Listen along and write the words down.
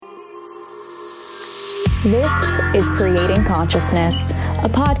This is Creating Consciousness, a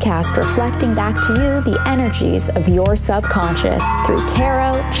podcast reflecting back to you the energies of your subconscious through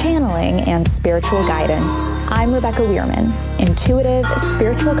tarot, channeling, and spiritual guidance. I'm Rebecca Weirman, intuitive,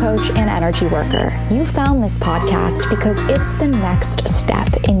 spiritual coach, and energy worker. You found this podcast because it's the next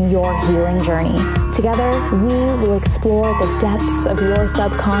step in your healing journey. Together, we will explore the depths of your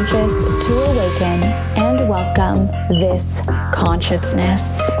subconscious to awaken and welcome this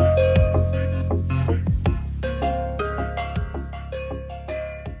consciousness.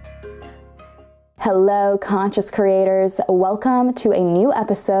 Hello, conscious creators. Welcome to a new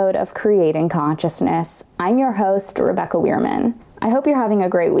episode of Creating Consciousness. I'm your host, Rebecca Weirman. I hope you're having a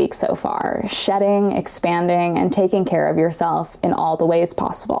great week so far, shedding, expanding, and taking care of yourself in all the ways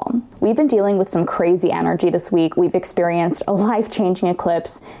possible. We've been dealing with some crazy energy this week. We've experienced a life-changing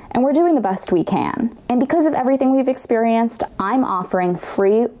eclipse, and we're doing the best we can. And because of everything we've experienced, I'm offering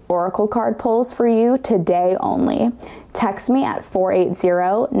free oracle card pulls for you today only. Text me at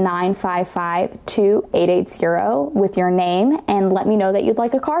 480-955-2880 with your name and let me know that you'd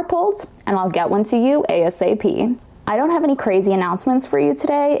like a card pulled, and I'll get one to you ASAP. I don't have any crazy announcements for you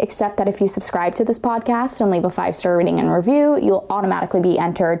today, except that if you subscribe to this podcast and leave a 5-star rating and review, you'll automatically be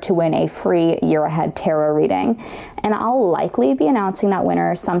entered to win a free year ahead tarot reading. And I'll likely be announcing that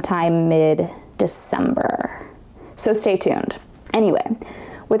winner sometime mid-December. So stay tuned. Anyway,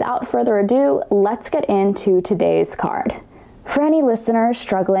 without further ado, let's get into today's card. For any listeners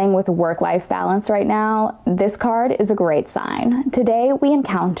struggling with work-life balance right now, this card is a great sign. Today we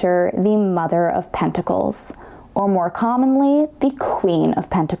encounter the Mother of Pentacles, or more commonly, the Queen of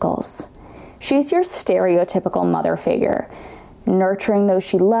Pentacles. She's your stereotypical mother figure, nurturing those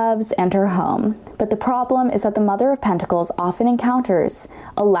she loves and her home. But the problem is that the Mother of Pentacles often encounters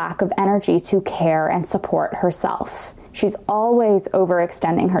a lack of energy to care and support herself. She's always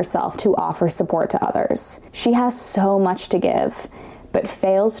overextending herself to offer support to others. She has so much to give, but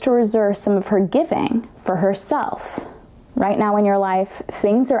fails to reserve some of her giving for herself. Right now in your life,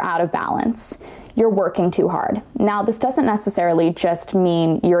 things are out of balance. You're working too hard. Now, this doesn't necessarily just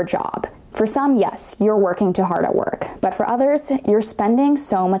mean your job. For some, yes, you're working too hard at work. But for others, you're spending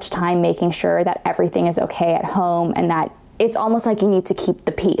so much time making sure that everything is okay at home and that it's almost like you need to keep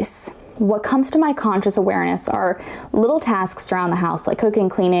the peace. What comes to my conscious awareness are little tasks around the house like cooking,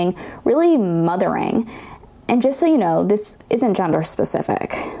 cleaning, really mothering. And just so you know, this isn't gender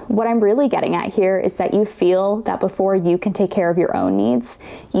specific. What I'm really getting at here is that you feel that before you can take care of your own needs,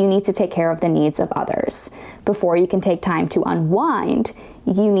 you need to take care of the needs of others. Before you can take time to unwind,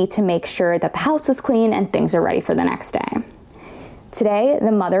 you need to make sure that the house is clean and things are ready for the next day. Today,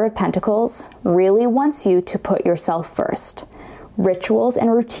 the Mother of Pentacles really wants you to put yourself first. Rituals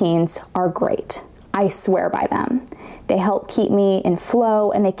and routines are great. I swear by them. They help keep me in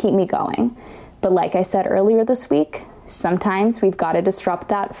flow and they keep me going. But like I said earlier this week, sometimes we've got to disrupt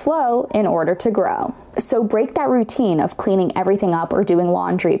that flow in order to grow. So break that routine of cleaning everything up or doing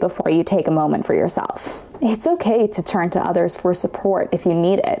laundry before you take a moment for yourself. It's okay to turn to others for support if you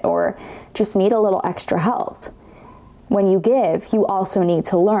need it or just need a little extra help. When you give, you also need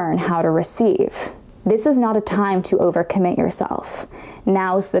to learn how to receive. This is not a time to overcommit yourself.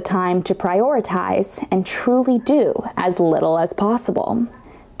 Now's the time to prioritize and truly do as little as possible.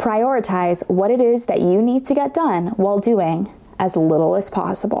 Prioritize what it is that you need to get done while doing as little as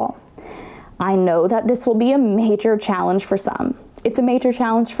possible. I know that this will be a major challenge for some. It's a major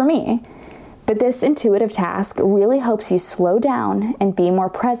challenge for me. But this intuitive task really helps you slow down and be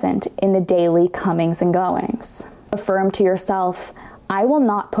more present in the daily comings and goings. Affirm to yourself, I will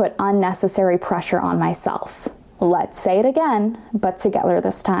not put unnecessary pressure on myself. Let's say it again, but together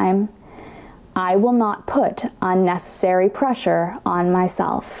this time. I will not put unnecessary pressure on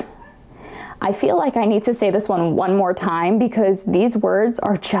myself. I feel like I need to say this one more time because these words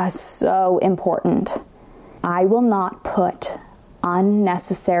are just so important. I will not put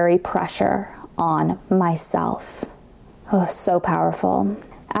unnecessary pressure on myself. Oh, so powerful.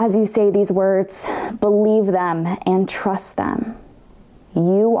 As you say these words, believe them and trust them.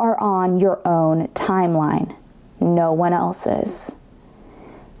 You are on your own timeline, no one else's.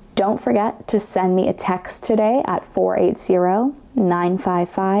 Don't forget to send me a text today at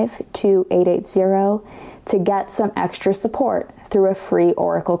 480-955-2880 to get some extra support through a free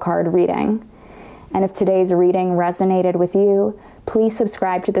oracle card reading. And if today's reading resonated with you, please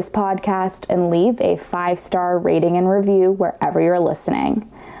subscribe to this podcast and leave a 5-star rating and review wherever you're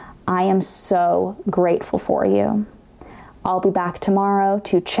listening. I am so grateful for you. I'll be back tomorrow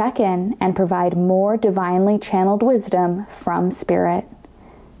to check in and provide more divinely channeled wisdom from Spirit.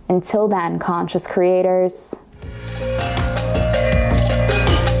 Until then, conscious creators.